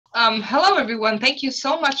Hello, everyone. Thank you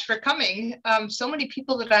so much for coming. So many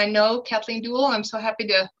people that I know. Kathleen Duell, I'm so happy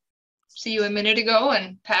to see you a minute ago,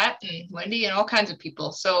 and Pat and Wendy and all kinds of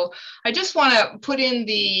people. So I just want to put in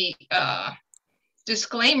the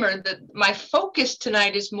disclaimer that my focus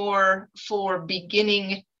tonight is more for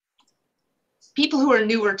beginning people who are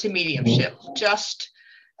newer to mediumship, just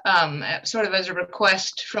sort of as a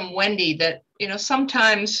request from Wendy that,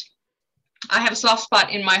 sometimes I have a soft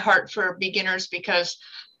spot in my heart for beginners because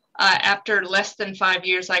after less than 5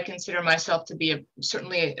 years, I consider myself to be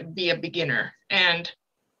certainly be a beginner. And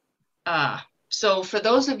so for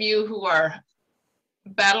those of you who are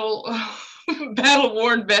battle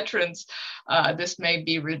worn veterans, this may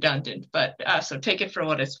be redundant, but so take it for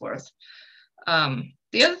what it's worth.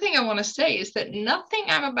 The other thing I want to say is that nothing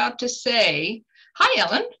I'm about to say, hi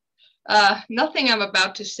Ellen, nothing I'm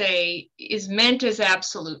about to say is meant as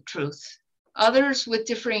absolute truth. Others with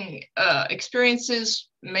differing experiences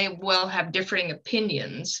may well have differing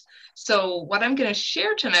opinions. So what I'm going to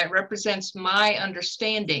share tonight represents my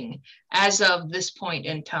understanding as of this point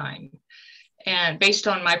in time and based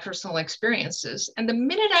on my personal experiences. And the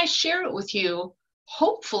minute I share it with you,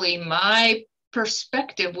 hopefully my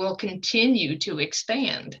perspective will continue to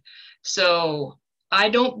expand. So I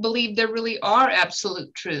don't believe there really are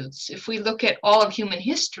absolute truths. If we look at all of human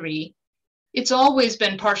history, it's always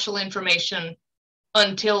been partial information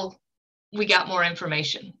until we got more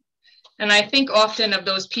information. And I think often of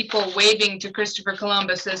those people waving to Christopher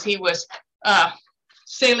Columbus as he was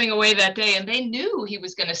sailing away that day, and they knew he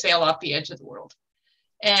was going to sail off the edge of the world.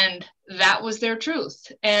 And that was their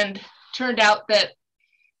truth. And turned out that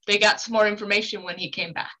they got some more information when he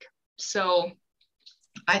came back. So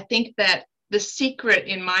I think that the secret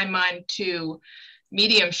in my mind to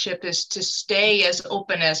mediumship is to stay as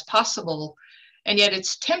open as possible. And yet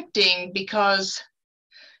it's tempting because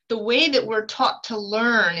the way that we're taught to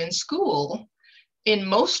learn in school in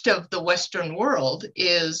most of the Western world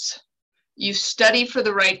is you study for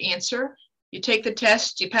the right answer, you take the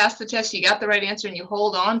test, you pass the test, you got the right answer, and you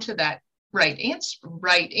hold on to that right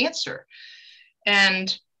answer.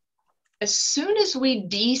 And as soon as we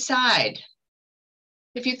decide,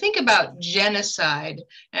 if you think about genocide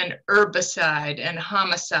and herbicide and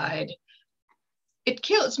homicide, it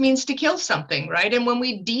means to kill something, right? And when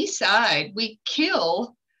we decide, we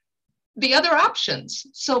kill the other options.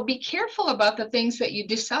 So be careful about the things that you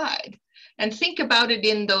decide and think about it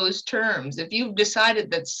in those terms. If you've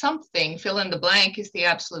decided that something, fill in the blank, is the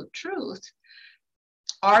absolute truth,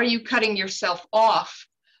 are you cutting yourself off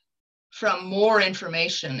from more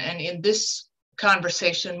information? And in this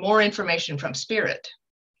conversation, more information from spirit.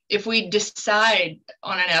 If we decide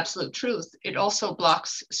on an absolute truth, it also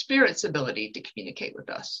blocks spirit's ability to communicate with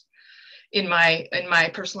us, in my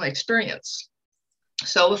personal experience.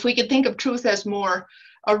 So if we could think of truth as more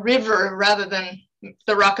a river rather than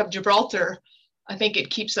the Rock of Gibraltar, I think it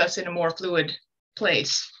keeps us in a more fluid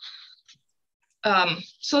place.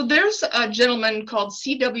 So there's a gentleman called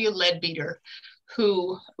C.W. Leadbeater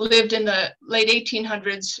who lived in the late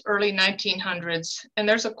 1800s, early 1900s. And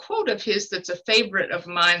there's a quote of his that's a favorite of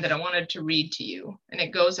mine that I wanted to read to you. And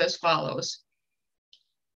it goes as follows.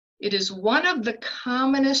 It is one of the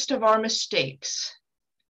commonest of our mistakes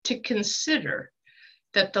to consider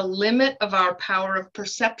that the limit of our power of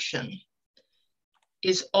perception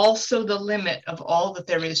is also the limit of all that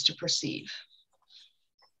there is to perceive.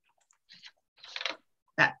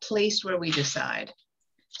 That place where we decide.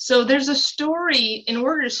 So there's a story. In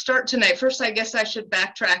order to start tonight, first, I guess I should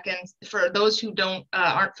backtrack. And for those who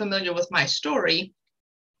aren't familiar with my story,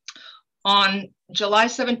 on July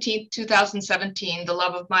 17th, 2017, the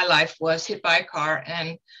love of my life was hit by a car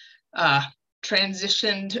and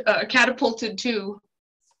catapulted to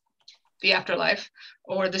the afterlife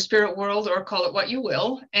or the spirit world, or call it what you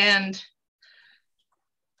will. And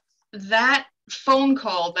that phone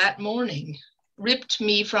call that morning ripped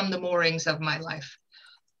me from the moorings of my life.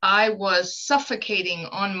 I was suffocating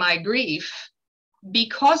on my grief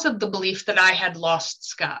because of the belief that I had lost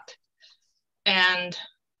Scott. And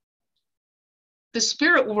the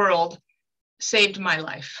spirit world saved my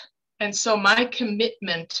life. And so my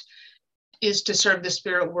commitment is to serve the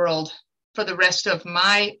spirit world for the rest of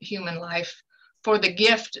my human life, for the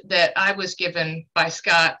gift that I was given by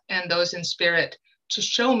Scott and those in spirit to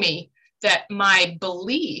show me that my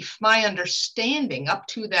belief, my understanding up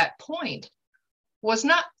to that point was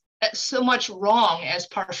not so much wrong as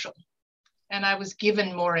partial. And I was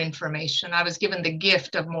given more information. I was given the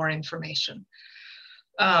gift of more information.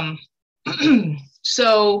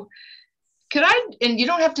 So could I, and you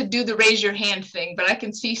don't have to do the raise your hand thing, but I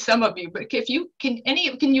can see some of you, but if you can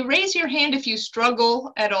you raise your hand if you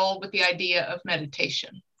struggle at all with the idea of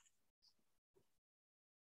meditation?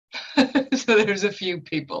 So there's a few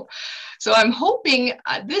people. So I'm hoping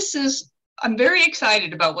I'm very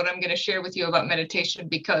excited about what I'm going to share with you about meditation,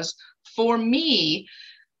 because for me,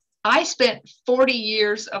 I spent 40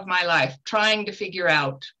 years of my life trying to figure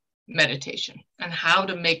out meditation and how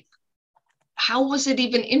was it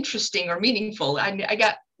even interesting or meaningful? I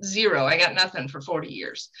got zero. I got nothing for 40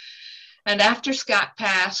 years. And after Scott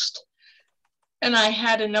passed, and I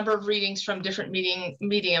had a number of readings from different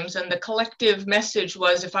mediums, and the collective message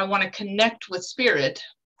was, if I want to connect with spirit,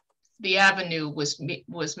 the avenue was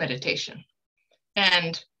meditation.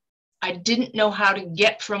 And I didn't know how to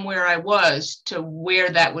get from where I was to where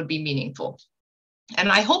that would be meaningful.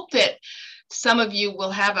 And I hope that some of you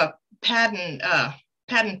will have a pad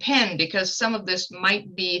and pen, because some of this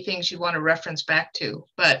might be things you want to reference back to.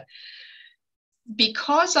 But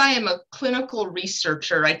because I am a clinical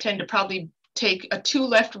researcher, I tend to probably take a too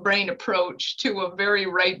left brain approach to a very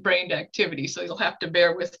right brained activity. So you'll have to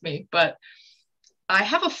bear with me. But I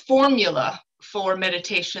have a formula for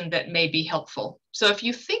meditation that may be helpful. So if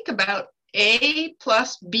you think about A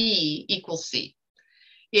plus B equals C,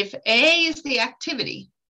 if A is the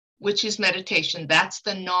activity, which is meditation, that's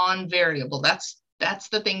the non-variable, that's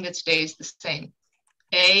the thing that stays the same.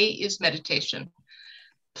 A is meditation,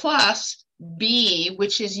 plus B,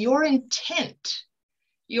 which is your intent.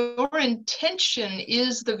 Your intention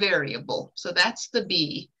is the variable, so that's the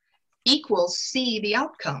B, equals C, the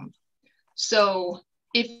outcome. So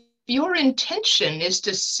if your intention is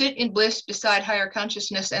to sit in bliss beside higher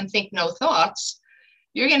consciousness and think no thoughts,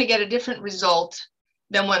 you're going to get a different result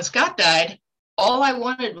than when Scott died. All I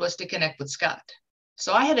wanted was to connect with Scott.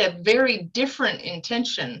 So I had a very different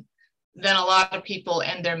intention than a lot of people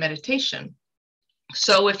and their meditation.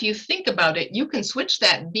 So if you think about it, you can switch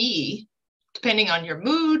that B depending on your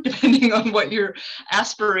mood, depending on what your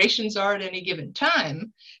aspirations are at any given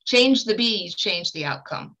time. Change the B, change the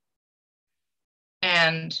outcome.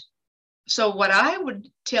 And so what I would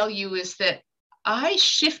tell you is that I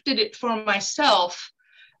shifted it for myself.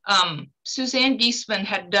 Suzanne Giesman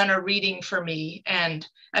had done a reading for me, and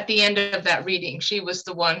at the end of that reading, she was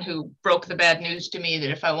the one who broke the bad news to me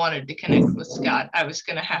that if I wanted to connect with Scott, I was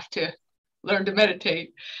going to have to learn to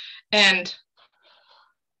meditate. And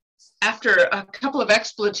after a couple of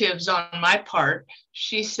expletives on my part,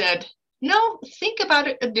 she said, no, think about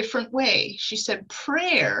it a different way. She said,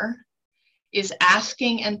 prayer is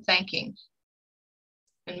asking and thanking,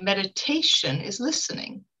 and meditation is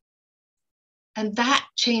listening. And that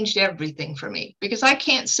changed everything for me, because I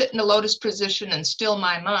can't sit in a lotus position and still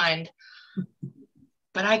my mind,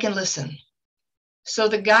 but I can listen. So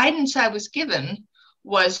the guidance I was given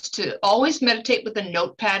was to always meditate with a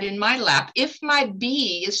notepad in my lap. If my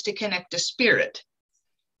B is to connect to spirit,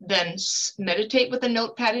 then meditate with a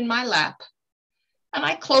notepad in my lap. And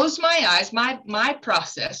I close my eyes. My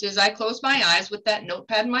process is I close my eyes with that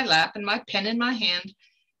notepad in my lap and my pen in my hand.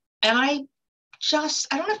 And I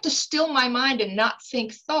don't have to still my mind and not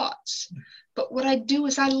think thoughts. But what I do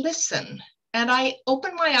is I listen, and I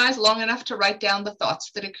open my eyes long enough to write down the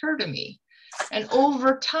thoughts that occur to me. And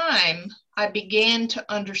over time, I began to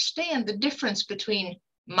understand the difference between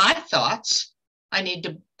my thoughts, I need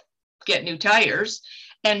to get new tires,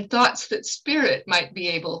 and thoughts that spirit might be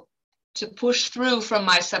able to push through from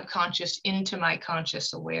my subconscious into my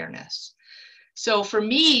conscious awareness. So for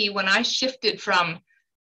me, when I shifted from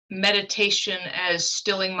meditation as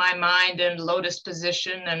stilling my mind in lotus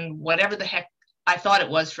position and whatever the heck I thought it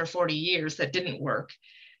was for 40 years that didn't work,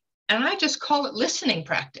 and I just call it listening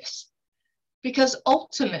practice. Because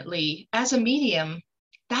ultimately, as a medium,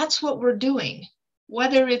 that's what we're doing.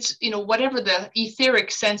 Whether it's, whatever the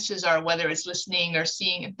etheric senses are, whether it's listening or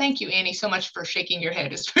seeing. And thank you, Annie, so much for shaking your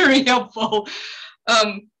head. It's very helpful.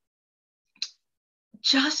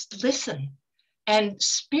 Just listen, and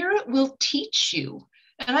spirit will teach you.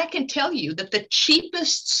 And I can tell you that the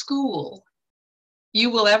cheapest school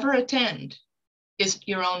you will ever attend is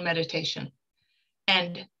your own meditation.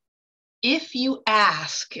 And if you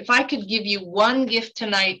ask, if I could give you one gift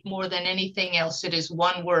tonight more than anything else, it is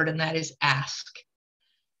one word, and that is ask.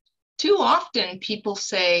 Too often people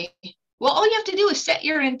say, well, all you have to do is set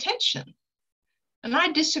your intention. And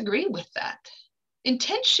I disagree with that.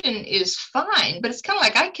 Intention is fine, but it's kind of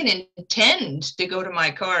like I can intend to go to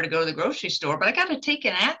my car to go to the grocery store, but I got to take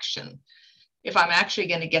an action if I'm actually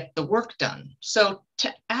going to get the work done. So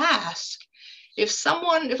to ask,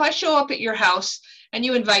 if I show up at your house and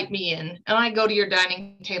you invite me in, and I go to your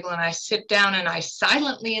dining table and I sit down and I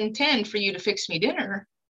silently intend for you to fix me dinner,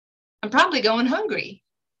 I'm probably going hungry.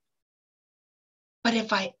 But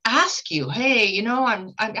if I ask you, hey,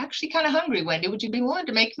 I'm actually kind of hungry, Wendy, would you be willing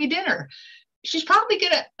to make me dinner? she's probably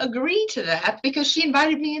going to agree to that because she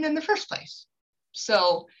invited me in the first place.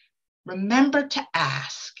 So remember to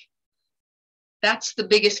ask. That's the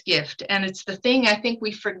biggest gift. And it's the thing I think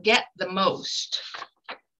we forget the most.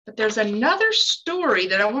 But there's another story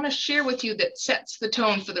that I want to share with you that sets the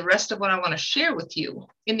tone for the rest of what I want to share with you.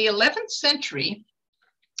 In the 11th century,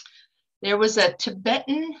 there was a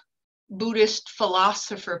Tibetan Buddhist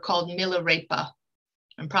philosopher called Milarepa.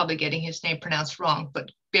 I'm probably getting his name pronounced wrong,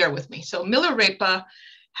 but bear with me. So Milarepa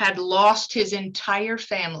had lost his entire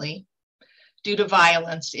family due to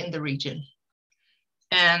violence in the region.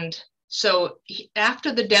 And so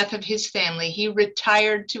after the death of his family, he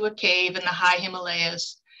retired to a cave in the high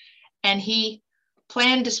Himalayas, and he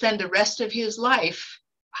planned to spend the rest of his life,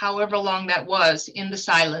 however long that was, in the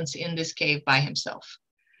silence in this cave by himself.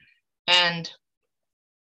 And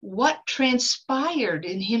what transpired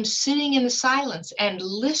in him sitting in the silence and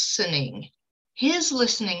listening, his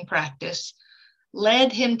listening practice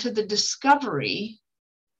led him to the discovery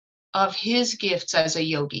of his gifts as a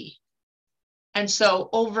yogi. And so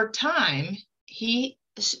over time,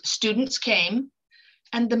 students came,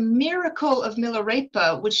 and the miracle of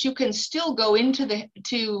Milarepa, which you can still go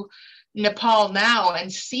to Nepal now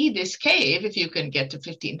and see this cave, if you can get to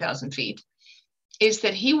 15,000 feet, is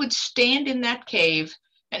that he would stand in that cave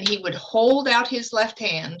and he would hold out his left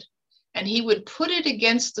hand and he would put it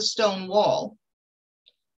against the stone wall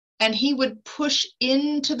and he would push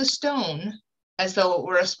into the stone as though it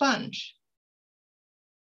were a sponge.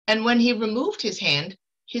 And when he removed his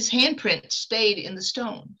handprint stayed in the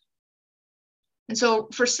stone. And so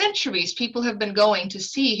for centuries, people have been going to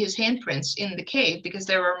see his handprints in the cave because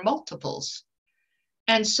there are multiples.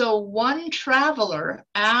 And so one traveler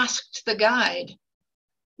asked the guide,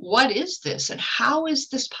 "What is this and how is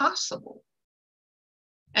this possible?"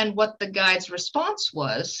 And what the guide's response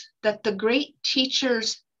was that the great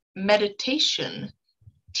teacher's meditation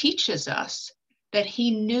teaches us that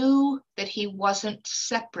he knew that he wasn't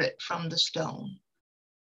separate from the stone.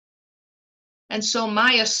 And so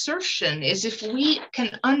my assertion is, if we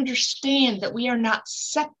can understand that we are not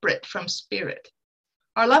separate from spirit,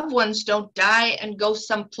 our loved ones don't die and go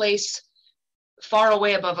someplace far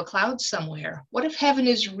away above a cloud somewhere. What if heaven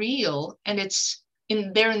is real and it's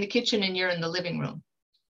there in the kitchen and you're in the living room?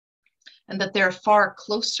 And that they're far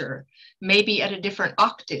closer, maybe at a different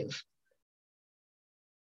octave.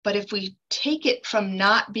 But if we take it from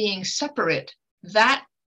not being separate, that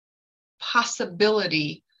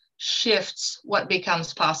possibility shifts what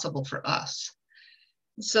becomes possible for us.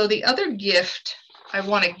 So the other gift I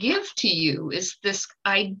want to give to you is this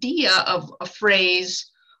idea of a phrase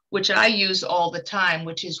which I use all the time,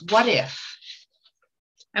 which is what if?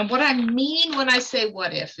 And what I mean when I say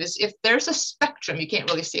what if is, if there's a spectrum, you can't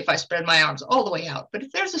really see if I spread my arms all the way out, but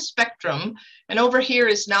if there's a spectrum and over here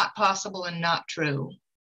is not possible and not true,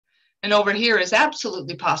 and over here is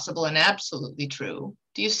absolutely possible and absolutely true,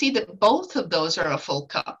 do you see that both of those are a full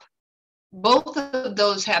cup? Both of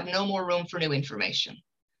those have no more room for new information.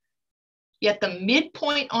 Yet the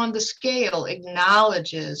midpoint on the scale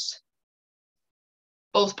acknowledges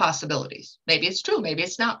both possibilities. Maybe it's true, maybe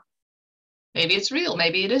it's not. Maybe it's real,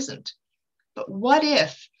 maybe it isn't. But what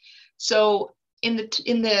if? So in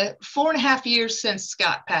the 4.5 years since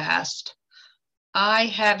Scott passed, I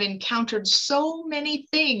have encountered so many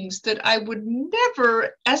things that I would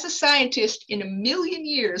never, as a scientist in a million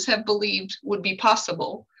years, have believed would be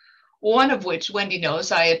possible. One of which, Wendy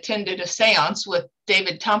knows, I attended a seance with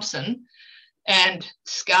David Thompson, and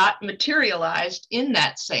Scott materialized in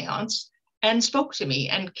that seance and spoke to me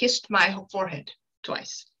and kissed my forehead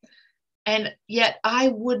twice. And yet I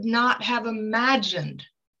would not have imagined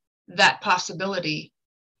that possibility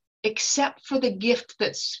except for the gift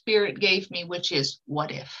that Spirit gave me, which is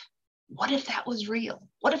what if? What if that was real?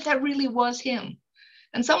 What if that really was him?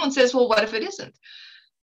 And someone says, well, what if it isn't?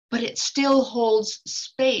 But it still holds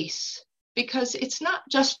space, because it's not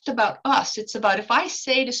just about us. It's about, if I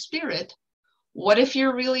say to Spirit, what if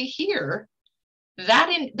you're really here?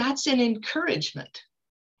 That's an encouragement.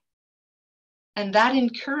 And that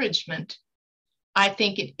encouragement, I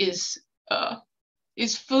think it is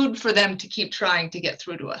food for them to keep trying to get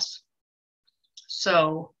through to us.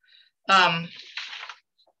 So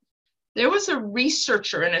there was a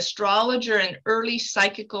researcher, an astrologer, an early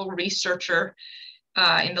psychical researcher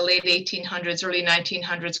in the late 1800s, early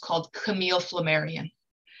 1900s, called Camille Flammarion.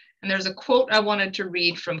 And there's a quote I wanted to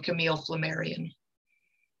read from Camille Flammarion.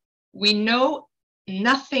 "We know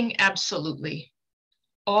nothing absolutely.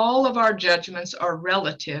 All of our judgments are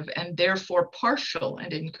relative and therefore partial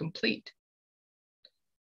and incomplete.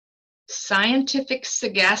 Scientific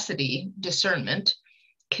sagacity, discernment,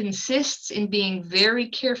 consists in being very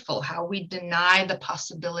careful how we deny the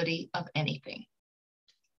possibility of anything.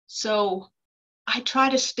 So I try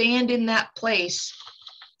to stand in that place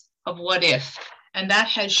of what if, and that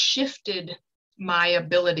has shifted my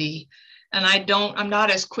ability. And I'm not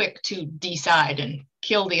as quick to decide and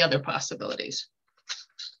kill the other possibilities.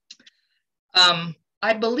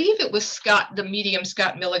 I believe it was the medium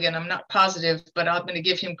Scott Milligan, I'm not positive, but I'm going to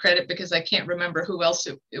give him credit because I can't remember who else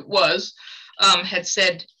it was, had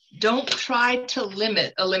said, don't try to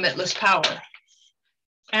limit a limitless power.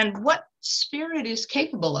 And what spirit is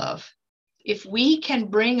capable of, if we can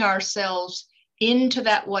bring ourselves into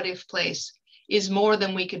that what if place, is more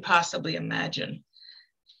than we could possibly imagine.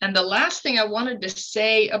 And the last thing I wanted to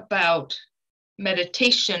say about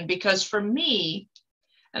meditation, because for me,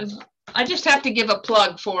 and I just have to give a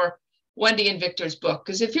plug for Wendy and Victor's book,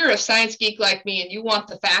 because if you're a science geek like me and you want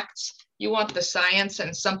the facts, you want the science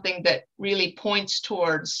and something that really points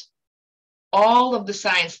towards all of the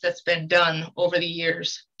science that's been done over the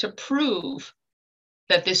years to prove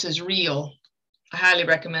that this is real, I highly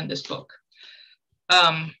recommend this book.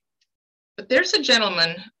 But there's a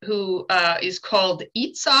gentleman who is called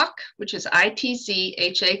Itzhak, which is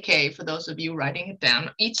Itzhak, for those of you writing it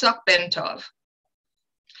down, Itzhak Bentov.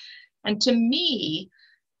 And to me,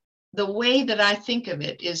 the way that I think of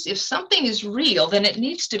it is, if something is real, then it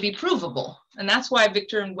needs to be provable. And that's why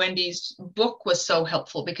Victor and Wendy's book was so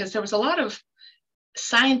helpful, because there was a lot of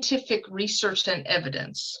scientific research and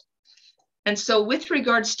evidence. And so with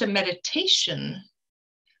regards to meditation,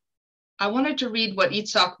 I wanted to read what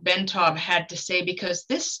Itzhak Bentov had to say, because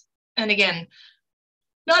this, and again,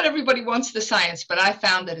 not everybody wants the science, but I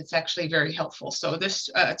found that it's actually very helpful. So this,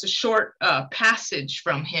 it's a short passage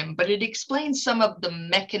from him, but it explains some of the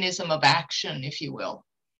mechanism of action, if you will.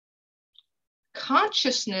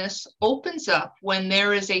 Consciousness opens up when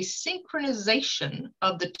there is a synchronization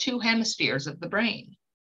of the two hemispheres of the brain.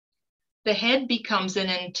 The head becomes an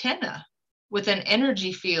antenna with an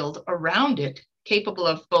energy field around it, capable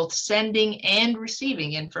of both sending and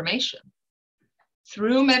receiving information.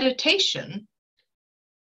 Through meditation,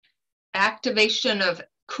 activation of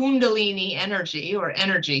Kundalini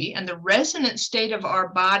energy and the resonant state of our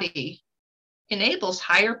body enables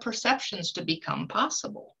higher perceptions to become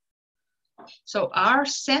possible. So our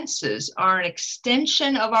senses are an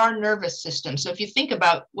extension of our nervous system. So if you think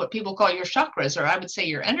about what people call your chakras, or I would say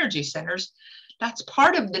your energy centers, that's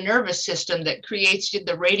part of the nervous system that creates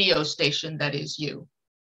the radio station that is you.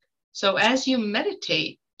 So as you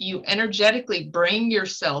meditate, you energetically bring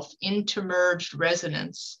yourself into merged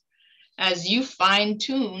resonance as you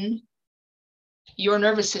fine-tune your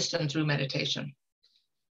nervous system through meditation.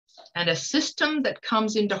 And a system that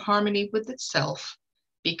comes into harmony with itself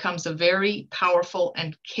becomes a very powerful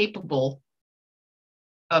and capable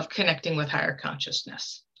of connecting with higher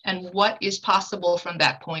consciousness. And what is possible from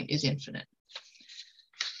that point is infinite.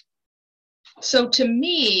 So to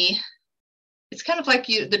me, it's kind of like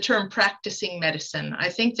the term practicing medicine. I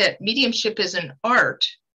think that mediumship is an art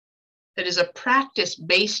that is a practice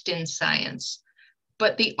based in science,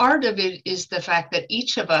 but the art of it is the fact that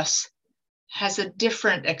each of us has a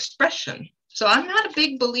different expression. So I'm not a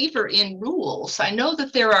big believer in rules. I know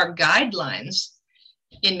that there are guidelines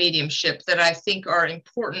in mediumship that I think are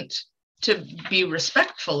important to be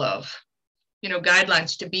respectful of. You know,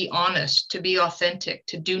 guidelines to be honest, to be authentic,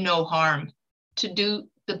 to do no harm, to do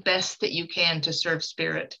the best that you can to serve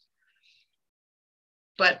spirit.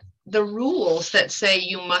 But the rules that say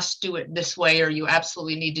you must do it this way or you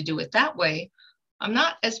absolutely need to do it that way, I'm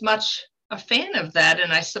not as much a fan of that.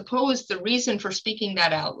 And I suppose the reason for speaking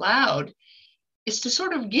that out loud is to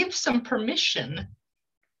sort of give some permission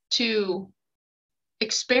to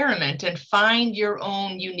experiment and find your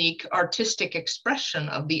own unique artistic expression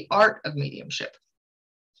of the art of mediumship.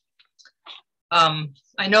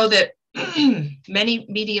 I know that many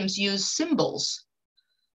mediums use symbols.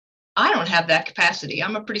 I don't have that capacity.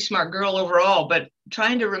 I'm a pretty smart girl overall, but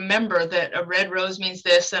trying to remember that a red rose means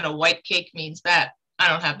this and a white cake means that, I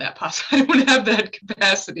don't have that I don't have that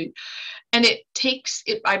capacity. And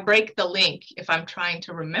I break the link if I'm trying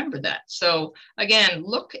to remember that. So again,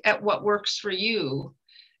 look at what works for you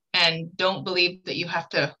and don't believe that you have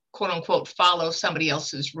to, quote unquote, follow somebody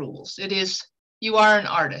else's rules. You are an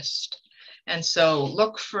artist. And so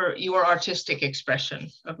look for your artistic expression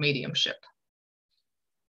of mediumship.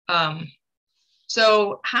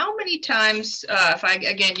 So how many times,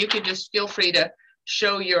 again, you could just feel free to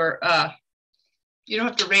show your, you don't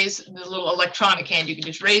have to raise the little electronic hand, you can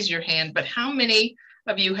just raise your hand, but how many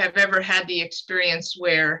of you have ever had the experience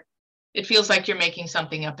where it feels like you're making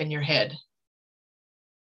something up in your head?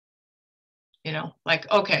 You know,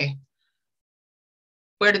 like, okay,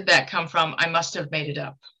 Where did that come from? I must have made it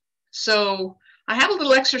up. So I have a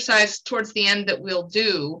little exercise towards the end that we'll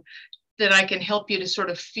do that I can help you to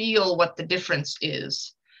sort of feel what the difference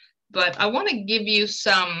is. But I want to give you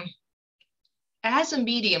some, as a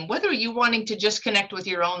medium, whether you're wanting to just connect with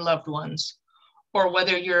your own loved ones or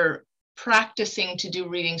whether you're practicing to do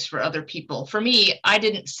readings for other people. For me, I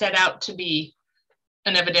didn't set out to be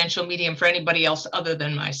an evidential medium for anybody else other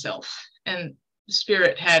than myself. And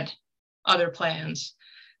Spirit had other plans.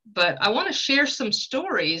 But I want to share some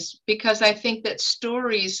stories because I think that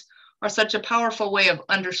stories are such a powerful way of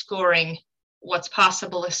underscoring what's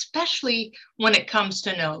possible, especially when it comes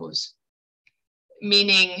to no's.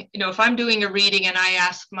 Meaning, if I'm doing a reading and I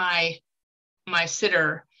ask my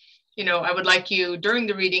sitter, I would like you during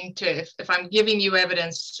the reading to, if I'm giving you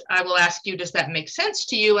evidence, I will ask you, does that make sense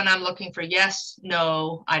to you? And I'm looking for yes,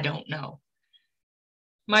 no, I don't know.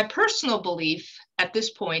 My personal belief at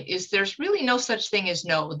this point is there's really no such thing as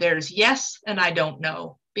no. There's yes, and I don't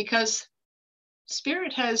know, because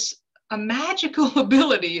Spirit has a magical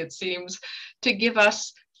ability, it seems, to give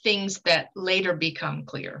us things that later become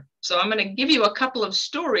clear. So I'm going to give you a couple of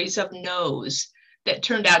stories of no's that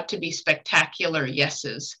turned out to be spectacular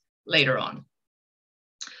yeses later on.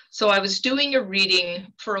 So I was doing a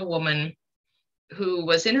reading for a woman who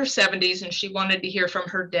was in her 70s, and she wanted to hear from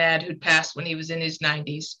her dad, who'd passed when he was in his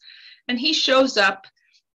 90s. And he shows up,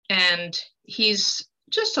 and he's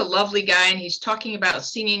just a lovely guy, and he's talking about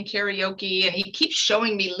singing karaoke, and he keeps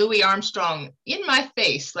showing me Louis Armstrong in my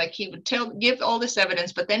face, like he would give all this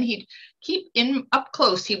evidence, but then he'd keep up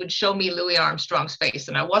close, he would show me Louis Armstrong's face,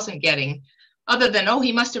 and I wasn't getting, other than, oh,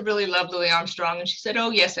 he must have really loved Louis Armstrong. And she said, oh,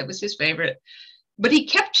 yes, it was his favorite. But he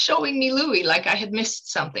kept showing me Louis like I had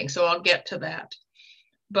missed something, so I'll get to that.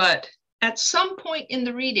 But at some point in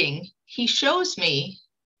the reading, he shows me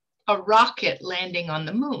a rocket landing on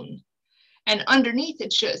the moon. And underneath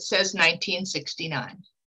it says 1969.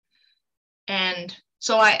 And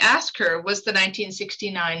so I asked her, was the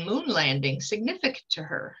 1969 moon landing significant to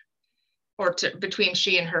her or between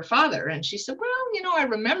she and her father? And she said, well, I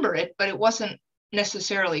remember it, but it wasn't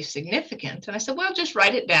necessarily significant. And I said, well, just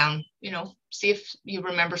write it down, see if you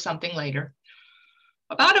remember something later.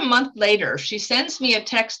 About a month later, she sends me a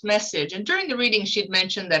text message. And during the reading, she'd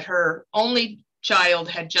mentioned that her only child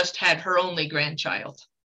had just had her only grandchild.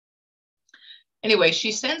 Anyway,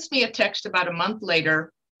 she sends me a text about a month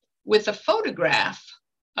later with a photograph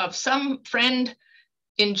of some friend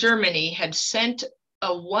in Germany had sent a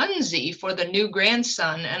onesie for the new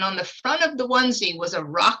grandson. And on the front of the onesie was a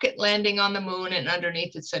rocket landing on the moon, and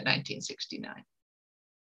underneath it said 1969.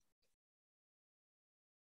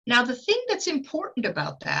 Now, the thing that's important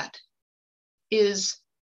about that is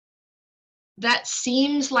that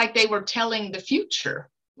seems like they were telling the future,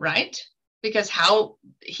 right? Because how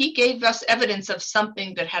he gave us evidence of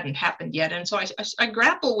something that hadn't happened yet. And so I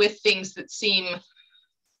grapple with things that seem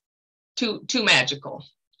too magical.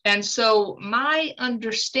 And so my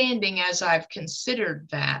understanding as I've considered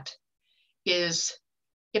that is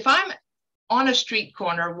if I'm on a street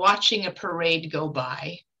corner watching a parade go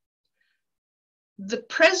by, the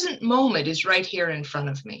present moment is right here in front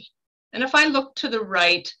of me. And if I look to the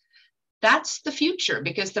right, that's the future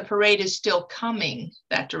because the parade is still coming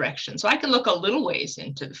that direction. So I can look a little ways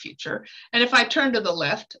into the future. And if I turn to the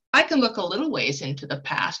left, I can look a little ways into the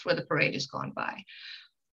past where the parade has gone by.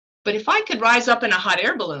 But if I could rise up in a hot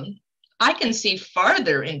air balloon, I can see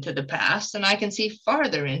farther into the past and I can see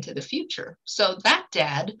farther into the future. So that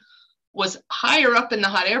dad was higher up in the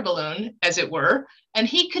hot air balloon, as it were, and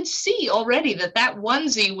he could see already that that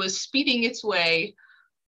onesie was speeding its way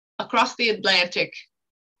across the Atlantic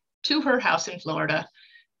to her house in Florida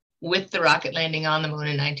with the rocket landing on the moon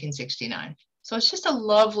in 1969. So it's just a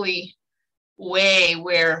lovely way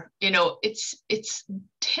where, it's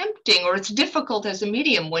tempting or it's difficult as a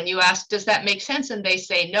medium when you ask, does that make sense? And they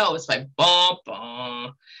say no. It's like, bah,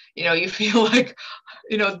 bah. You feel like,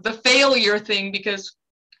 the failure thing because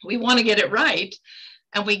we want to get it right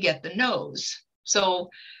and we get the no's. So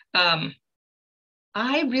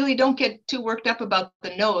I really don't get too worked up about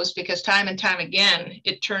the no's because time and time again,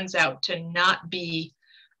 it turns out to not be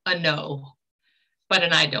a no, but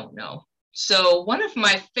an I don't know. So one of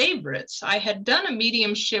my favorites, I had done a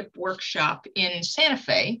mediumship workshop in Santa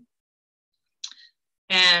Fe,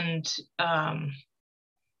 and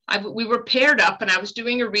we were paired up, and I was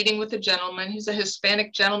doing a reading with a gentleman. He's a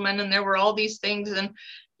Hispanic gentleman, and there were all these things and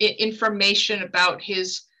information about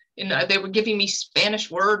his, they were giving me Spanish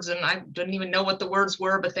words, and I didn't even know what the words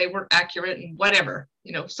were, but they were accurate and whatever,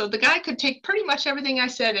 So the guy could take pretty much everything I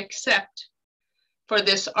said except for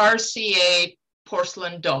this RCA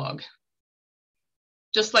porcelain dog.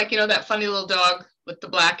 Just like, that funny little dog with the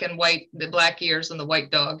black and white, the black ears and the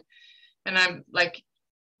white dog. And I'm like,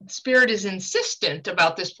 Spirit is insistent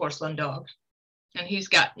about this porcelain dog. And he's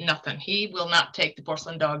got nothing. He will not take the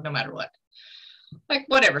porcelain dog no matter what. Like,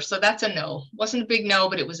 whatever. So that's a no. Wasn't a big no,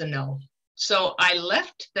 but it was a no. So I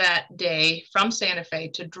left that day from Santa Fe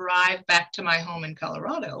to drive back to my home in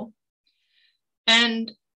Colorado.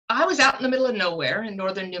 And I was out in the middle of nowhere in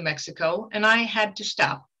northern New Mexico, and I had to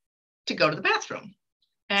stop to go to the bathroom.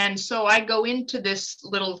 And so I go into this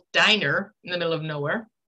little diner in the middle of nowhere,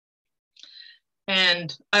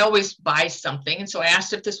 and I always buy something. And so I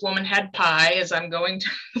asked if this woman had pie as I'm going to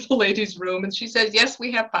the ladies' room, and she says, yes,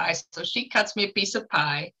 we have pie. So she cuts me a piece of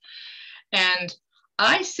pie, and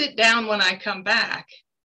I sit down when I come back,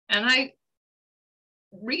 and I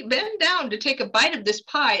bend down to take a bite of this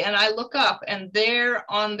pie, and I look up, and there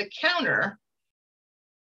on the counter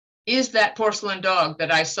is that porcelain dog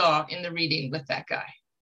that I saw in the reading with that guy.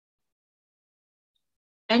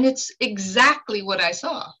 And it's exactly what I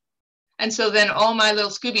saw. And so then all my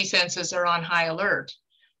little Scooby senses are on high alert,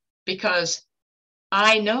 because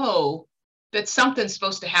I know that something's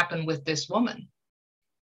supposed to happen with this woman,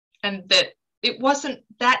 and that it wasn't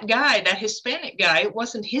that guy, that Hispanic guy. It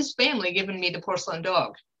wasn't his family giving me the porcelain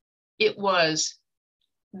dog. It was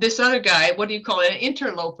this other guy, what do you call it, an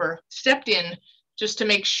interloper, stepped in just to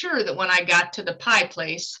make sure that when I got to the pie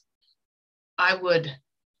place, I would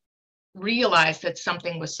realize that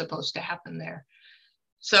something was supposed to happen there.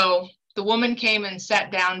 So the woman came and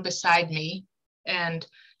sat down beside me, and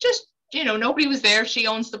just, nobody was there. She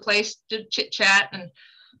owns the place, to chit chat. And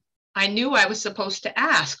I knew I was supposed to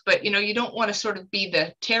ask, but, you don't want to sort of be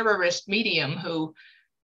the terrorist medium who,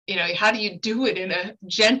 how do you do it in a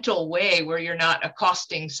gentle way where you're not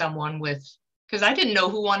accosting someone with, because I didn't know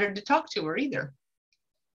who wanted to talk to her either.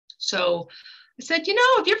 So I said,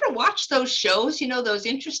 have you ever watched those shows, those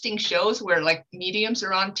interesting shows where like mediums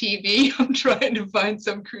are on TV? I'm trying to find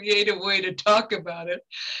some creative way to talk about it.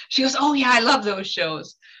 She goes, oh yeah, I love those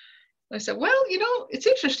shows. I said, well, it's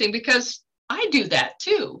interesting because I do that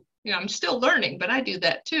too. I'm still learning, but I do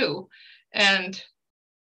that too. And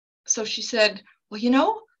so she said,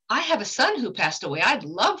 well, I have a son who passed away. I'd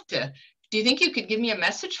love to. Do you think you could give me a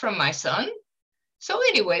message from my son? So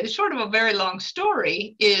anyway, the short of a very long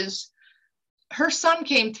story is her son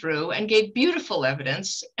came through and gave beautiful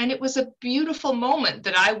evidence. And it was a beautiful moment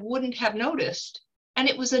that I wouldn't have noticed. And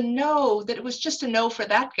it was a no, that it was just a no for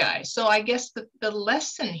that guy. So I guess the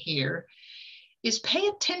lesson here is pay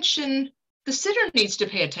attention. The sitter needs to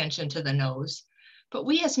pay attention to the no's, but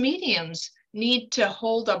we as mediums need to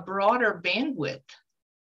hold a broader bandwidth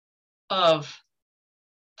of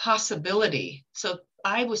possibility. So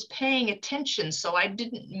I was paying attention so I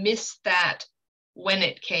didn't miss that when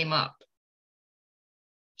it came up.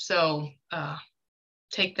 So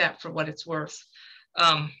take that for what it's worth.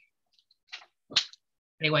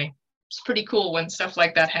 Anyway, it's pretty cool when stuff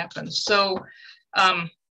like that happens. So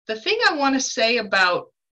the thing I want to say about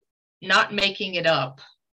not making it up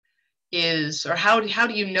is, or how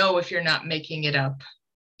do you know if you're not making it up,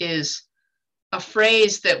 is a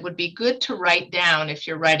phrase that would be good to write down if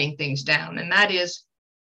you're writing things down. And that is,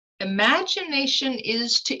 imagination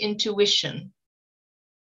is to intuition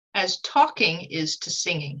as talking is to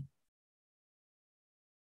singing.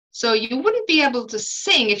 So you wouldn't be able to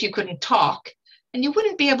sing if you couldn't talk, and you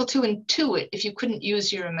wouldn't be able to intuit if you couldn't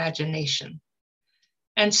use your imagination.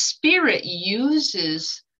 And spirit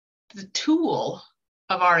uses the tool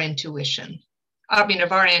of our intuition,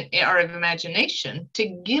 of our imagination,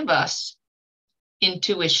 to give us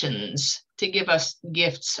intuitions, to give us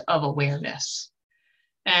gifts of awareness.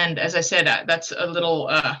 And as I said, that's a little,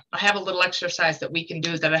 I have a little exercise that we can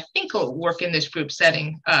do that I think will work in this group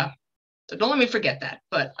setting. So don't let me forget that,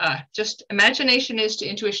 but just imagination is to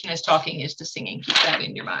intuition as talking is to singing. Keep that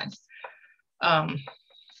in your mind.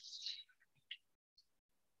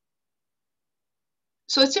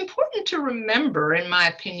 So it's important to remember, in my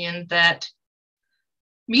opinion, that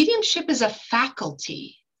mediumship is a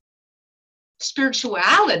faculty.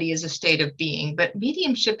 Spirituality is a state of being, but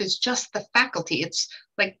mediumship is just the faculty. It's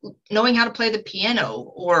like knowing how to play the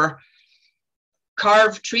piano or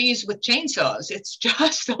carve trees with chainsaws. It's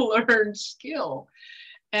just a learned skill.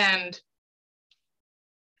 And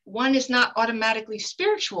one is not automatically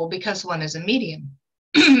spiritual because one is a medium.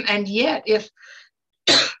 And yet,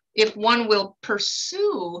 if one will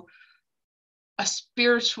pursue a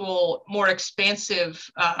spiritual, more expansive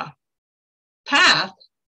path,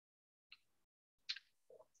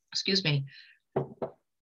 excuse me,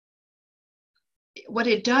 what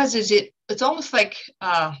it does is it's almost like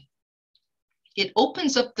it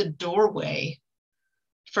opens up the doorway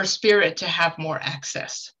for spirit to have more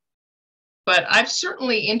access. But I've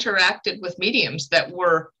certainly interacted with mediums that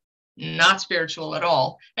were not spiritual at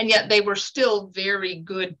all, and yet they were still very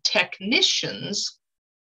good technicians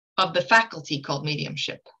of the faculty called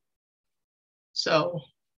mediumship. So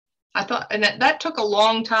I thought, and that took a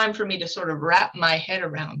long time for me to sort of wrap my head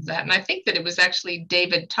around that. And I think that it was actually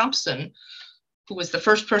David Thompson who was the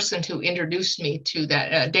first person to introduce me to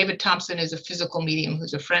that. David Thompson is a physical medium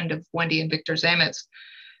who's a friend of Wendy and Victor Zametz.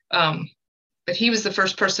 But he was the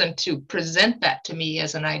first person to present that to me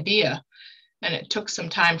as an idea. And it took some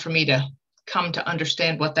time for me to come to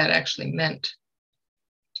understand what that actually meant.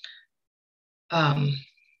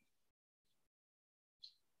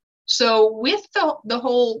 So with the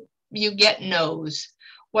whole you get no's,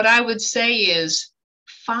 what I would say is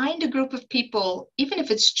find a group of people, even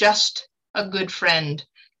if it's just a good friend,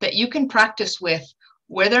 that you can practice with,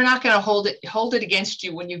 where they're not going to hold it against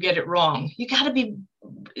you when you get it wrong. You got to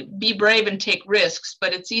be brave and take risks,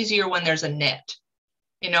 but it's easier when there's a net.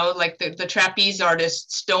 You know, like the trapeze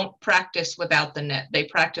artists don't practice without the net. They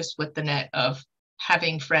practice with the net of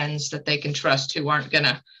having friends that they can trust who aren't going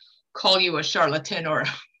to call you a charlatan or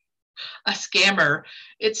a scammer.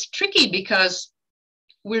 It's tricky because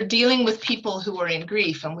we're dealing with people who are in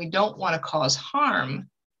grief and we don't want to cause harm.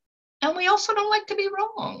 And we also don't like to be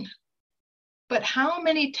wrong. But how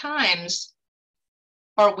many times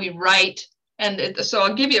are we right? And so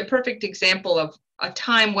I'll give you a perfect example of a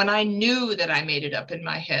time when I knew that I made it up in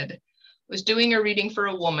my head. I was doing a reading for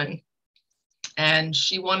a woman, and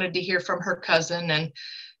she wanted to hear from her cousin, and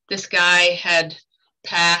this guy had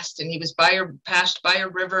passed, and he was passed by a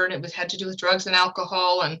river, and it had to do with drugs and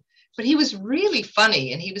alcohol, but he was really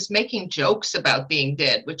funny, and he was making jokes about being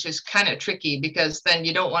dead, which is kind of tricky because then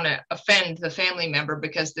you don't want to offend the family member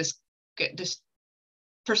because this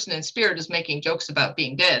person in spirit is making jokes about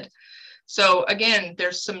being dead. So again,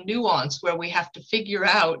 there's some nuance where we have to figure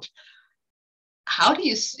out how do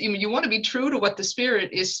you want to be true to what the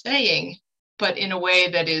spirit is saying, but in a way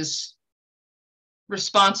that is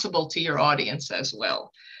responsible to your audience as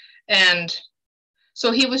well. And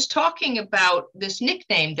so he was talking about this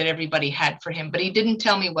nickname that everybody had for him, but he didn't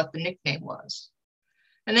tell me what the nickname was.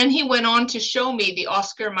 And then he went on to show me the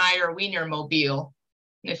Oscar Mayer Wienermobile.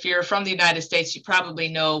 And if you're from the United States, you probably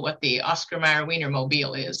know what the Oscar Mayer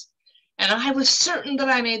Wienermobile is. And I was certain that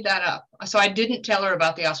I made that up. So I didn't tell her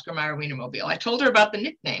about the Oscar Mayer Wienermobile. I told her about the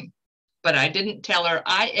nickname, but I didn't tell her.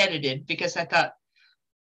 I edited because I thought,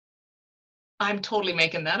 I'm totally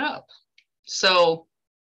making that up. So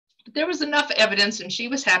there was enough evidence and she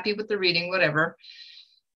was happy with the reading, whatever.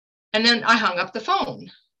 And then I hung up the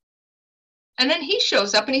phone. And then he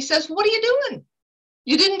shows up and he says, what are you doing?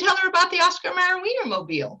 You didn't tell her about the Oscar Mayer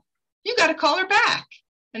Wienermobile. You got to call her back.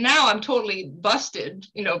 And now I'm totally busted,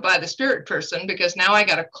 by the spirit person, because now I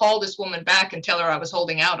got to call this woman back and tell her I was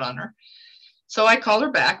holding out on her. So I call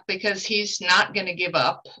her back because he's not going to give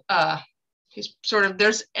up. He's sort of,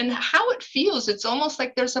 and how it feels, it's almost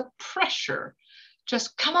like there's a pressure.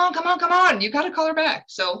 Just come on, come on, come on. You got to call her back.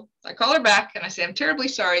 So I call her back and I say, I'm terribly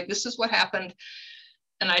sorry. This is what happened.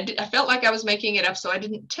 And I felt like I was making it up. So I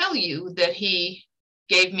didn't tell you that he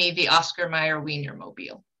gave me the Oscar Mayer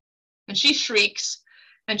Wienermobile. And she shrieks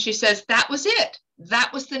and she says, that was it.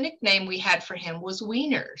 That was the nickname we had for him, was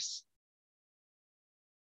Wieners.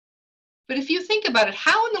 But if you think about it,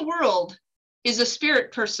 how in the world is a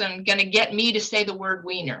spirit person going to get me to say the word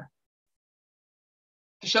wiener?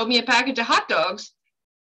 If you showed me a package of hot dogs,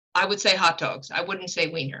 I would say hot dogs. I wouldn't say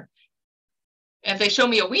wiener. If they show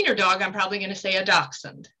me a wiener dog, I'm probably going to say a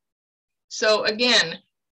dachshund. So again,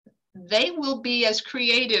 they will be as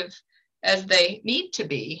creative as they need to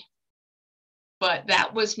be. But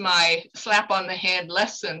that was my slap on the hand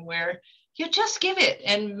lesson where you just give it,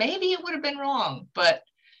 and maybe it would have been wrong, but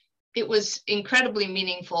it was incredibly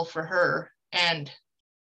meaningful for her. And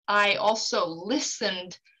I also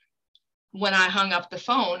listened when I hung up the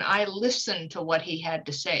phone. I listened to what he had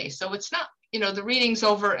to say. So it's not, the reading's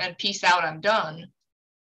over and peace out, I'm done.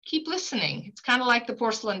 Keep listening. It's kind of like the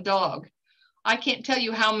porcelain dog. I can't tell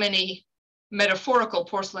you how many metaphorical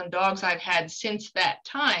porcelain dogs I've had since that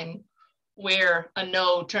time where a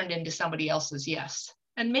no turned into somebody else's yes.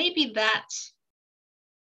 And maybe that's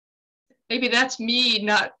me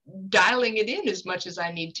not dialing it in as much as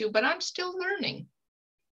I need to, but I'm still learning.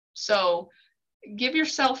 So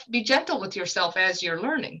be gentle with yourself as you're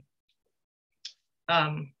learning.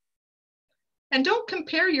 And don't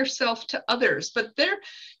compare yourself to others. But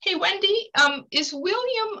hey, Wendy, is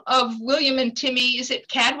William of William and Timmy, is it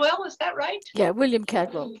Cadwell? Is that right? Yeah, William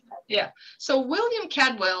Cadwell. Yeah. So William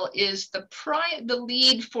Cadwell is the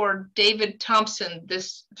lead for David Thompson,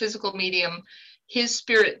 this physical medium, his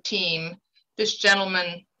spirit team, this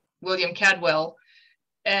gentleman William Cadwell.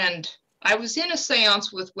 And I was in a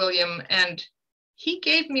seance with William, and he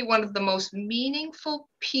gave me one of the most meaningful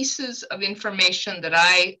pieces of information that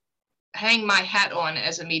I hang my hat on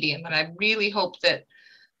as a medium. And I really hope that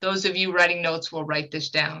those of you writing notes will write this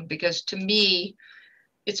down, because to me,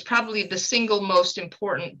 it's probably the single most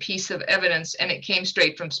important piece of evidence, and it came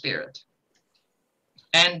straight from spirit.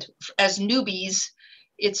 And as newbies,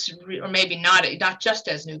 or maybe not just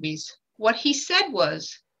as newbies, what he said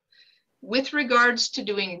was, with regards to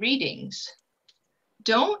doing readings,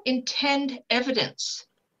 don't intend evidence,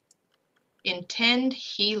 intend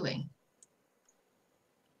healing.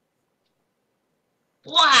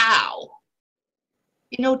 Wow.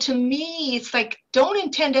 You know, to me, it's like, don't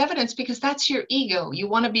intend evidence, because that's your ego. You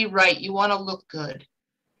want to be right. You want to look good.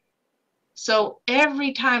 So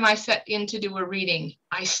every time I set in to do a reading,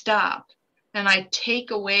 I stop and I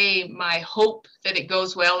take away my hope that it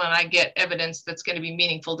goes well and I get evidence that's going to be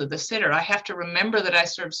meaningful to the sitter. I have to remember that I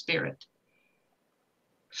serve spirit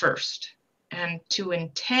first, and to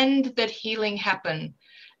intend that healing happen,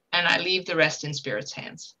 and I leave the rest in spirit's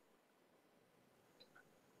hands.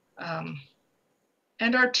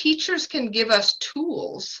 And our teachers can give us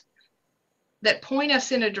tools that point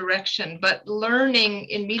us in a direction, but learning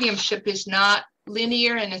in mediumship is not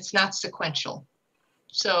linear and it's not sequential.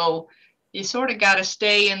 So you sort of got to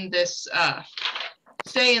stay in this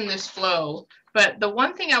flow. But the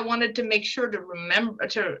one thing I wanted to make sure to remember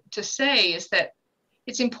to say is that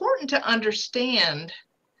it's important to understand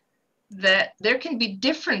that there can be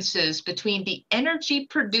differences between the energy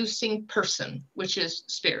producing person, which is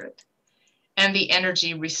spirit, and the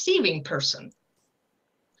energy receiving person.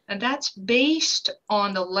 And that's based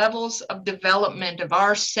on the levels of development of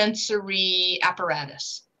our sensory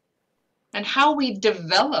apparatus. And how we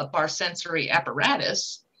develop our sensory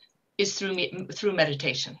apparatus is through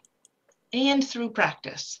meditation and through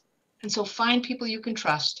practice. And so find people you can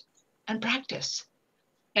trust and practice.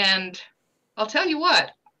 And I'll tell you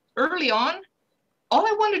what, early on, all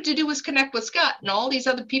I wanted to do was connect with Scott, and all these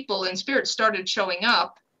other people in spirit started showing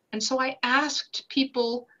up. And so I asked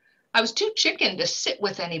people, I was too chicken to sit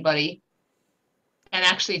with anybody and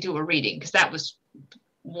actually do a reading, because that was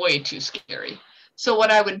way too scary. So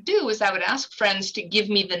what I would do is I would ask friends to give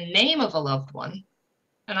me the name of a loved one,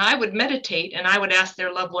 and I would meditate, and I would ask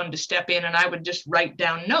their loved one to step in, and I would just write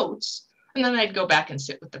down notes, and then I'd go back and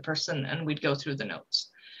sit with the person, and we'd go through the notes.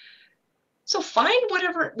 So find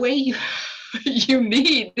whatever way you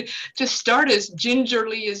need to start as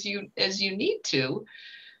gingerly as you need to,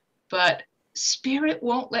 but spirit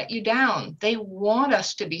won't let you down. They want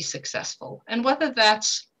us to be successful. And whether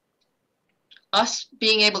that's us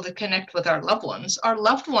being able to connect with our loved ones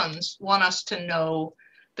want us to know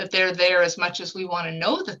that they're there as much as we want to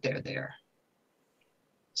know that they're there.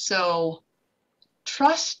 So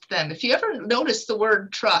trust them. If you ever notice the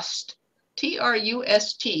word trust,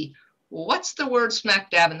 T-R-U-S-T, what's the word smack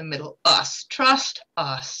dab in the middle? Us. Trust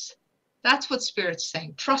us. That's what spirit's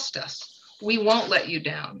saying. Trust us. We won't let you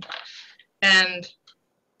down. And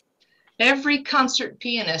every concert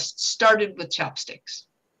pianist started with chopsticks.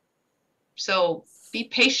 So be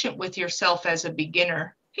patient with yourself as a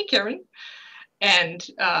beginner. Hey, Karen. And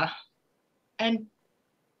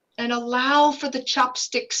allow for the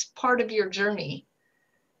chopsticks part of your journey.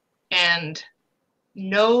 And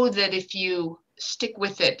know that if you stick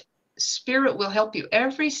with it, spirit will help you.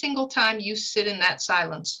 Every single time you sit in that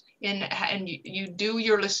silence and you do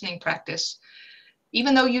your listening practice,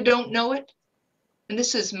 even though you don't know it, and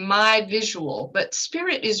this is my visual, but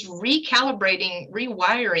spirit is recalibrating,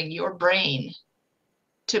 rewiring your brain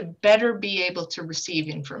to better be able to receive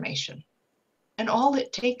information. And all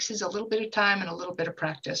it takes is a little bit of time and a little bit of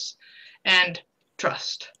practice and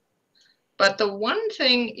trust. But the one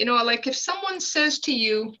thing, like if someone says to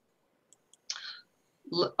you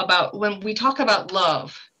about, when we talk about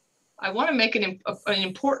love, I want to make an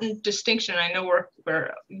important distinction. I know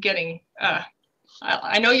we're getting,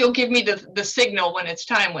 I know you'll give me the signal when it's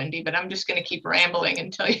time, Wendy, but I'm just going to keep rambling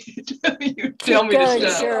until you tell me to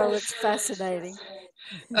stop. Cheryl, it's fascinating.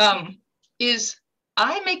 Is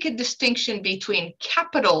I make a distinction between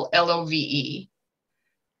capital L-O-V-E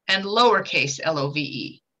and lowercase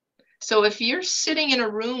L-O-V-E. So if you're sitting in a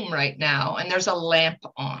room right now and there's a lamp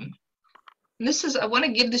on, and I want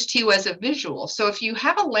to give this to you as a visual. So if you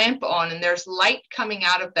have a lamp on and there's light coming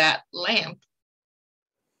out of that lamp,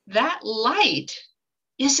 that light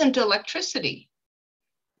isn't electricity.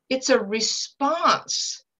 It's a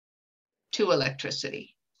response to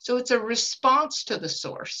electricity. So it's a response to the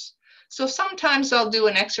source. So sometimes I'll do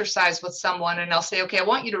an exercise with someone and I'll say, okay, I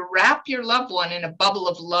want you to wrap your loved one in a bubble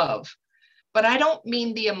of love, but I don't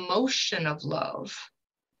mean the emotion of love.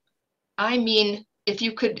 I mean, if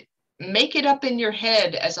you could make it up in your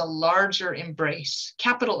head as a larger embrace,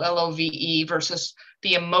 capital L-O-V-E versus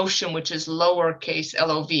the emotion, which is lowercase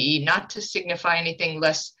L-O-V-E, not to signify anything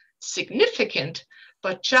less significant,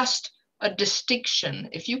 but just a distinction.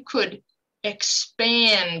 If you could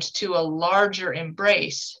expand to a larger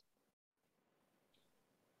embrace.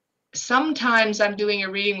 Sometimes I'm doing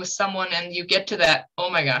a reading with someone and you get to that, oh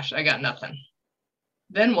my gosh, I got nothing.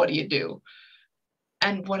 Then what do you do?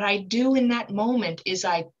 And what I do in that moment is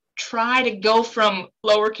I try to go from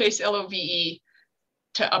lowercase L-O-V-E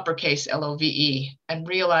to uppercase L-O-V-E and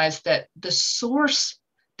realize that the source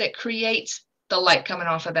that creates the light coming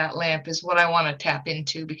off of that lamp is what I want to tap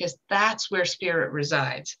into, because that's where spirit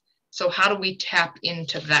resides. So how do we tap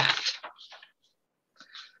into that?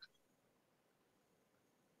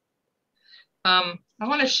 I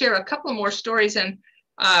want to share a couple more stories. And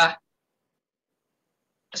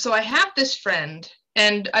so I have this friend,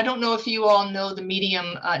 and I don't know if you all know the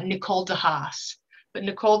medium Nicole de Haas, but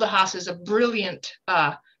Nicole de Haas is a brilliant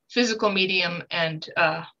physical medium and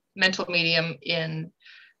mental medium in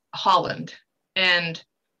Holland. And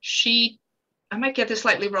she, I might get this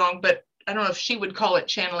slightly wrong, but I don't know if she would call it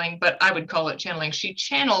channeling, but I would call it channeling. She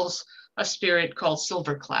channels a spirit called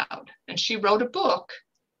Silver Cloud, and she wrote a book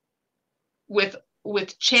with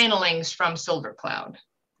channelings from Silver Cloud.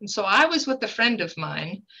 And so I was with a friend of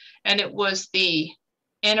mine, and it was the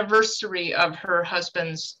anniversary of her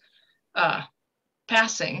husband's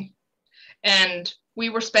passing. And we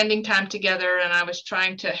were spending time together, and I was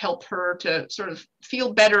trying to help her to sort of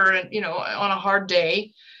feel better, and, you know, on a hard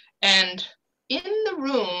day. And in the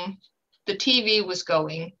room, the TV was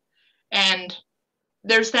going, and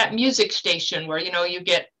there's that music station where, you know, you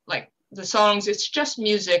get like the songs, it's just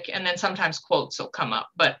music, and then sometimes quotes will come up.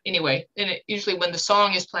 But anyway, and usually when the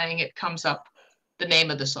song is playing, it comes up the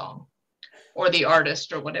name of the song or the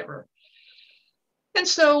artist or whatever. And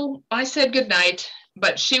so I said goodnight,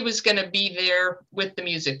 but she was going to be there with the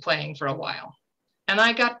music playing for a while. And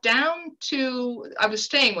I got down to, I was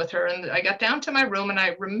staying with her, and I got down to my room, and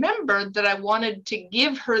I remembered that I wanted to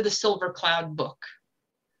give her the Silver Cloud book.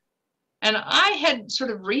 And I had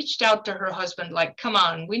sort of reached out to her husband, like, come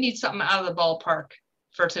on, we need something out of the ballpark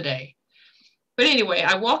for today. But anyway,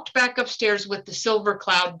 I walked back upstairs with the Silver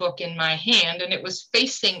Cloud book in my hand, and it was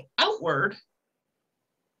facing outward.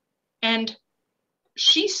 And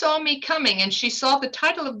she saw me coming, and she saw the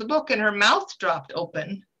title of the book, and her mouth dropped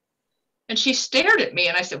open. And she stared at me,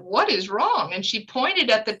 and I said, what is wrong? And she pointed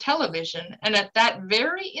at the television, and at that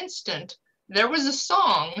very instant, there was a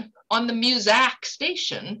song on the Muzak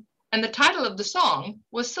station, and the title of the song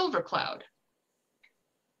was Silver Cloud.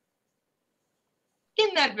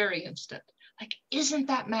 In that very instant. Like, isn't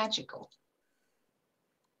that magical?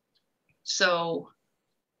 So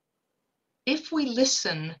if we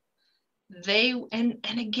listen, and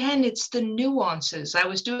again, it's the nuances. I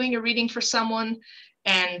was doing a reading for someone,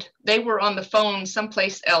 and they were on the phone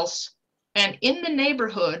someplace else. And in the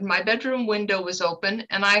neighborhood, my bedroom window was open,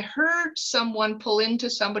 and I heard someone pull into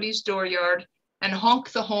somebody's dooryard and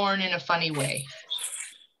honk the horn in a funny way.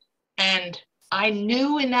 And I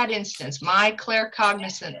knew in that instance, my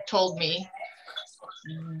claircognizant told me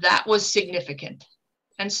that was significant.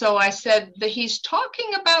 And so I said that he's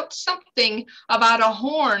talking about something about a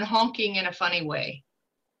horn honking in a funny way.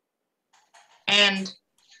 And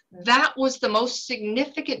that was the most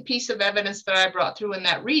significant piece of evidence that I brought through in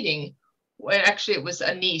that reading. Well, actually, it was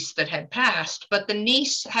a niece that had passed, but the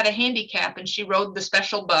niece had a handicap, and she rode the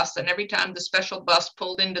special bus. And every time the special bus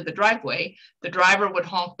pulled into the driveway, the driver would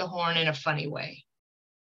honk the horn in a funny way.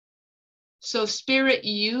 So Spirit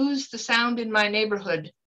used the sound in my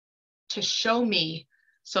neighborhood to show me,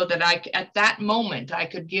 so that at that moment, I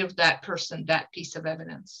could give that person that piece of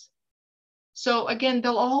evidence. So again,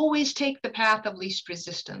 they'll always take the path of least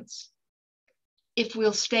resistance. If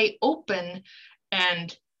we'll stay open,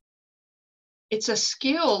 and it's a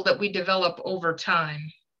skill that we develop over time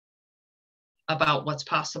about what's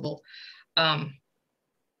possible.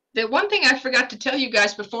 The one thing I forgot to tell you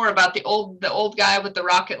guys before about the old guy with the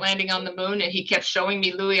rocket landing on the moon, and he kept showing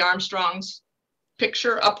me Louis Armstrong's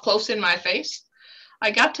picture up close in my face.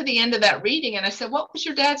 I got to the end of that reading, and I said, what was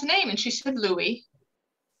your dad's name? And she said, Louis.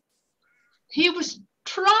 He was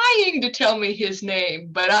trying to tell me his name,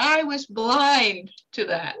 but I was blind to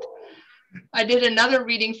that. I did another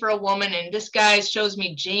reading for a woman, and this guy shows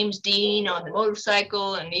me James Dean on the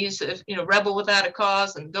motorcycle, and he's a rebel without a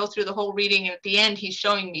cause, and go through the whole reading. And at the end, he's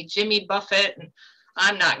showing me Jimmy Buffett, and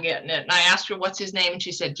I'm not getting it. And I asked her, what's his name? And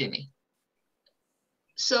she said, Jimmy.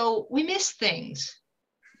 So we miss things,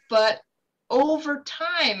 but over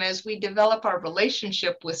time, as we develop our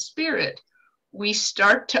relationship with Spirit, we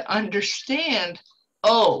start to understand,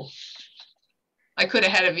 oh, I could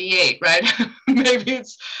have had a V8, right? Maybe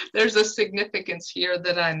there's a significance here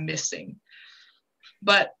that I'm missing.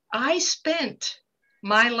 But I spent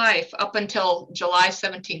my life up until July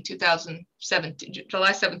 17, 2017,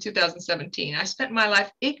 July 7, 2017, I spent my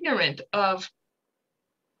life ignorant of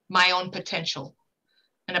my own potential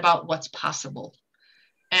and about what's possible.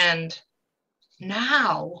 And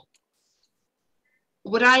now,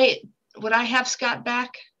 would I have Scott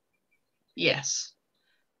back? Yes.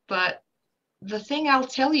 But the thing I'll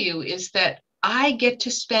tell you is that I get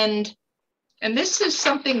to spend, and this is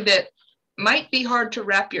something that might be hard to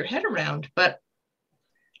wrap your head around, but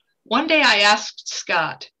one day I asked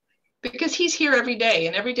Scott, because he's here every day,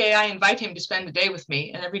 and every day I invite him to spend the day with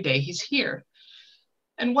me, and every day he's here.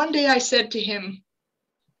 And one day I said to him,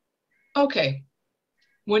 okay,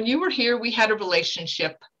 when you were here, we had a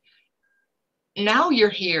relationship. Now you're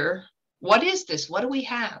here. What is this? What do we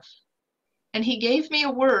have? And he gave me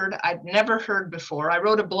a word I'd never heard before. I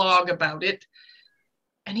wrote a blog about it.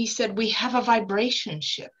 And he said, we have a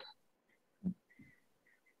vibrationship.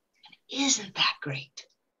 Isn't that great?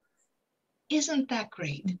 Isn't that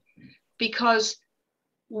great? Because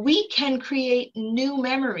we can create new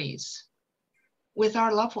memories with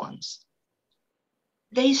our loved ones.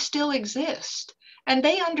 They still exist, and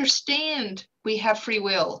they understand we have free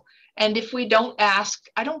will. And if we don't ask,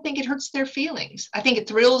 I don't think it hurts their feelings. I think it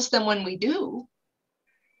thrills them when we do.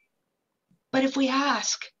 But if we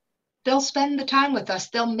ask, they'll spend the time with us.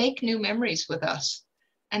 They'll make new memories with us.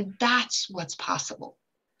 And that's what's possible.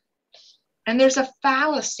 And there's a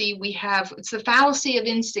fallacy we have. It's the fallacy of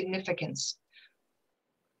insignificance,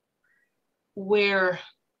 where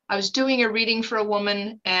I was doing a reading for a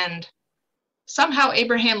woman, and somehow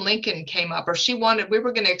Abraham Lincoln came up, or we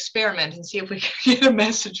were going to experiment and see if we could get a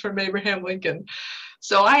message from Abraham Lincoln.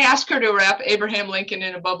 So I asked her to wrap Abraham Lincoln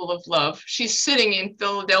in a bubble of love. She's sitting in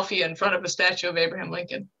Philadelphia in front of a statue of Abraham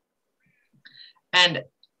Lincoln. And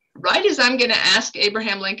right as I'm going to ask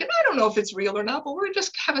Abraham Lincoln, I don't know if it's real or not, but we're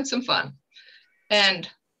just having some fun. And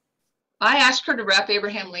I asked her to wrap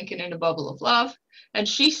Abraham Lincoln in a bubble of love. And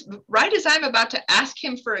right as I'm about to ask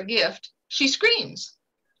him for a gift, she screams.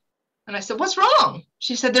 And I said, what's wrong?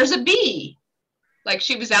 She said, there's a bee. Like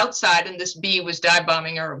she was outside and this bee was dive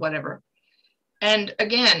bombing her or whatever. And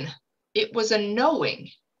again, it was a knowing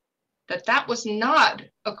that was not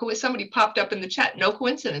somebody popped up in the chat, no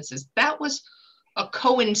coincidences. That was a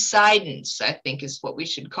coincidence, I think is what we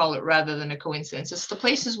should call it, rather than a coincidence. It's the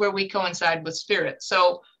places where we coincide with spirit.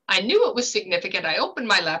 So I knew it was significant. I opened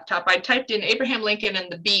my laptop. I typed in Abraham Lincoln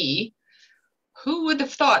and the bee. Who would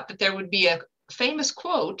have thought that there would be a famous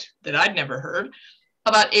quote that I'd never heard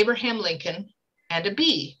about Abraham Lincoln and a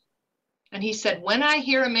bee? And he said, when I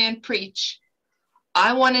hear a man preach,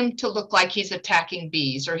 I want him to look like he's attacking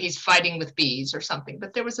bees or he's fighting with bees or something.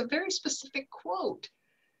 But there was a very specific quote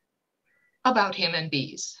about him and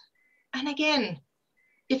bees. And again,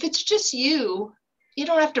 if it's just you, you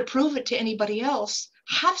don't have to prove it to anybody else.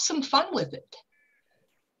 Have some fun with it.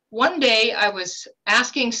 One day I was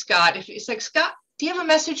asking Scott, if it's like, Scott, do you have a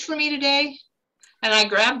message for me today? And I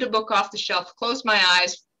grabbed a book off the shelf, closed my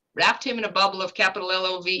eyes, wrapped him in a bubble of capital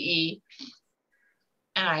LOVE,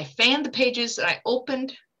 and I fanned the pages, and I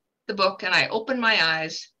opened the book, and I opened my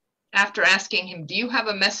eyes after asking him, do you have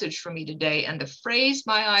a message for me today? And the phrase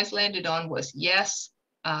my eyes landed on was, yes,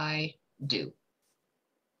 I do.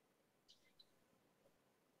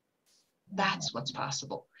 That's what's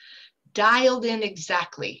possible. Dialed in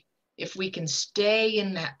exactly, if we can stay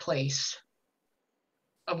in that place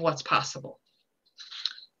of what's possible.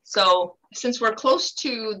 So since we're close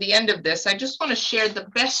to the end of this, I just want to share the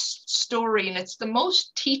best story, and it's the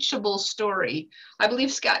most teachable story. I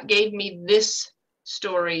believe Scott gave me this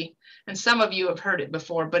story, and some of you have heard it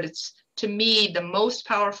before, but it's, to me, the most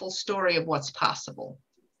powerful story of what's possible.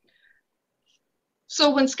 So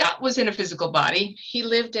when Scott was in a physical body, he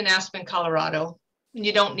lived in Aspen, Colorado, and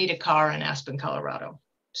you don't need a car in Aspen, Colorado.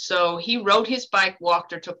 So he rode his bike,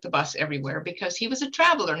 walked, or took the bus everywhere because he was a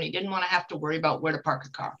traveler and he didn't want to have to worry about where to park a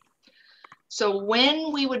car. So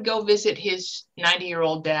when we would go visit his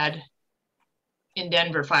 90-year-old dad in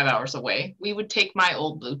Denver, 5 hours away, we would take my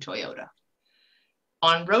old blue Toyota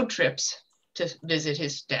on road trips to visit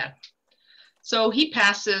his dad. So he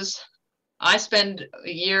passes. I spend a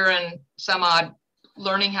year and some odd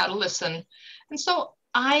learning how to listen. And so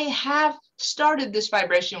I have started this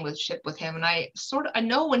vibration with him, and I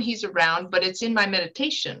know when he's around, but it's in my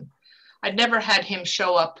meditation. I'd never had him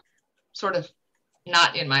show up sort of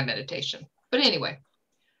not in my meditation. But anyway,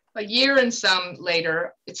 a year and some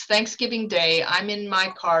later, it's Thanksgiving Day. I'm in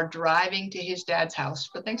my car driving to his dad's house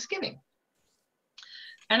for Thanksgiving.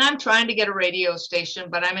 And I'm trying to get a radio station,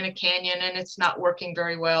 but I'm in a canyon and it's not working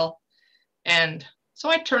very well. And so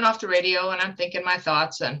I turn off the radio and I'm thinking my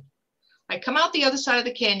thoughts, and I come out the other side of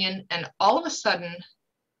the canyon, and all of a sudden,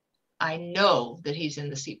 I know that he's in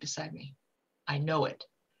the seat beside me. I know it.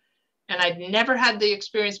 And I'd never had the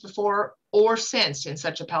experience before or since in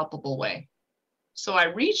such a palpable way. So I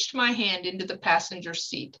reached my hand into the passenger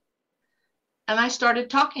seat and I started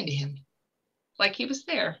talking to him like he was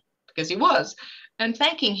there, because he was, and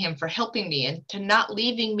thanking him for helping me and to not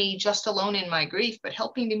leaving me just alone in my grief, but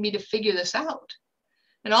helping me to figure this out.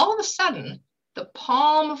 And all of a sudden, the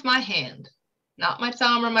palm of my hand, not my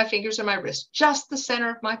thumb or my fingers or my wrist, just the center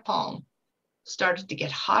of my palm, started to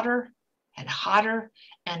get hotter and hotter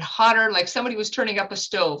and hotter, like somebody was turning up a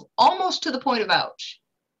stove, almost to the point of ouch.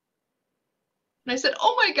 And I said,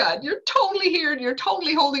 oh my God, you're totally here and you're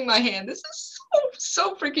totally holding my hand. This is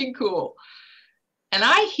so freaking cool. And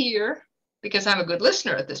I hear, because I'm a good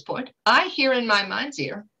listener at this point, I hear in my mind's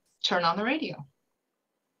ear, turn on the radio.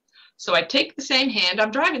 So I take the same hand, I'm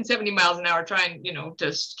driving 70 miles an hour trying,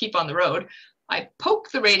 to keep on the road. I poke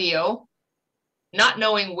the radio, not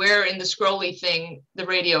knowing where in the scrolly thing the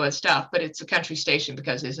radio is stuff, but it's a country station,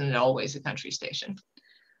 because isn't it always a country station?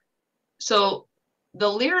 So the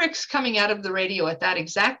lyrics coming out of the radio at that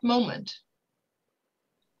exact moment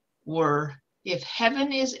were, if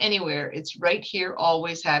heaven is anywhere, it's right here,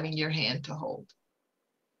 always having your hand to hold.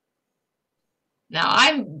 Now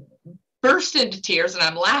I'm burst into tears and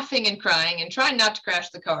I'm laughing and crying and trying not to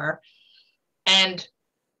crash the car and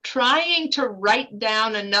trying to write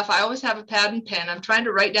down enough. I always have a pad and pen. I'm trying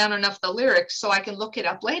to write down enough of the lyrics so I can look it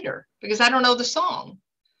up later, because I don't know the song.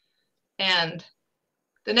 And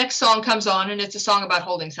the next song comes on and it's a song about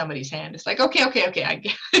holding somebody's hand. It's like, okay, I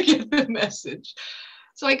get the message.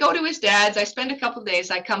 So I go to his dad's, I spend a couple of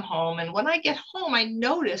days, I come home, and when I get home, I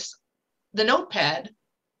notice the notepad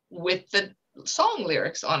with the song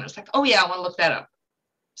lyrics on it. It's like, oh yeah, I want to look that up.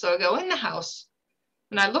 So I go in the house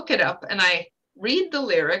and I look it up and I read the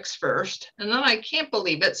lyrics first, and then I can't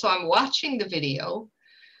believe it. So I'm watching the video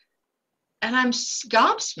and I'm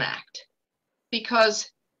gobsmacked,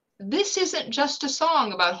 because this isn't just a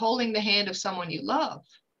song about holding the hand of someone you love.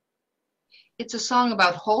 It's a song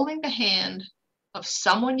about holding the hand of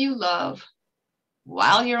someone you love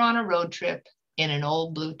while you're on a road trip in an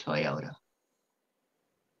old blue Toyota.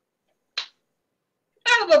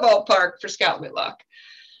 Out of the ballpark for Scout Whitlock.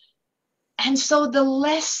 And so the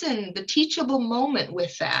lesson, the teachable moment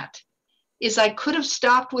with that is I could have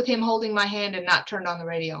stopped with him holding my hand and not turned on the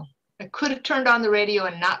radio. I could have turned on the radio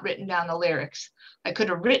and not written down the lyrics. I could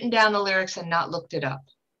have written down the lyrics and not looked it up.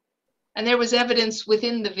 And there was evidence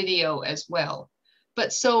within the video as well.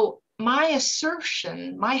 But so my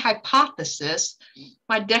assertion, my hypothesis,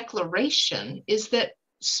 my declaration is that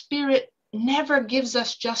Spirit never gives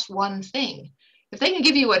us just one thing. If they can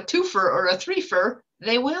give you a twofer or a threefer,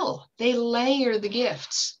 they will. They layer the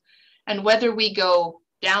gifts. And whether we go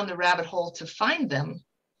down the rabbit hole to find them,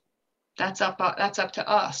 that's up to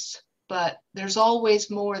us. But there's always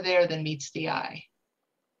more there than meets the eye.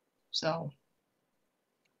 So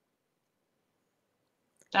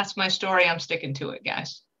that's my story. I'm sticking to it,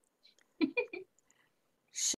 guys.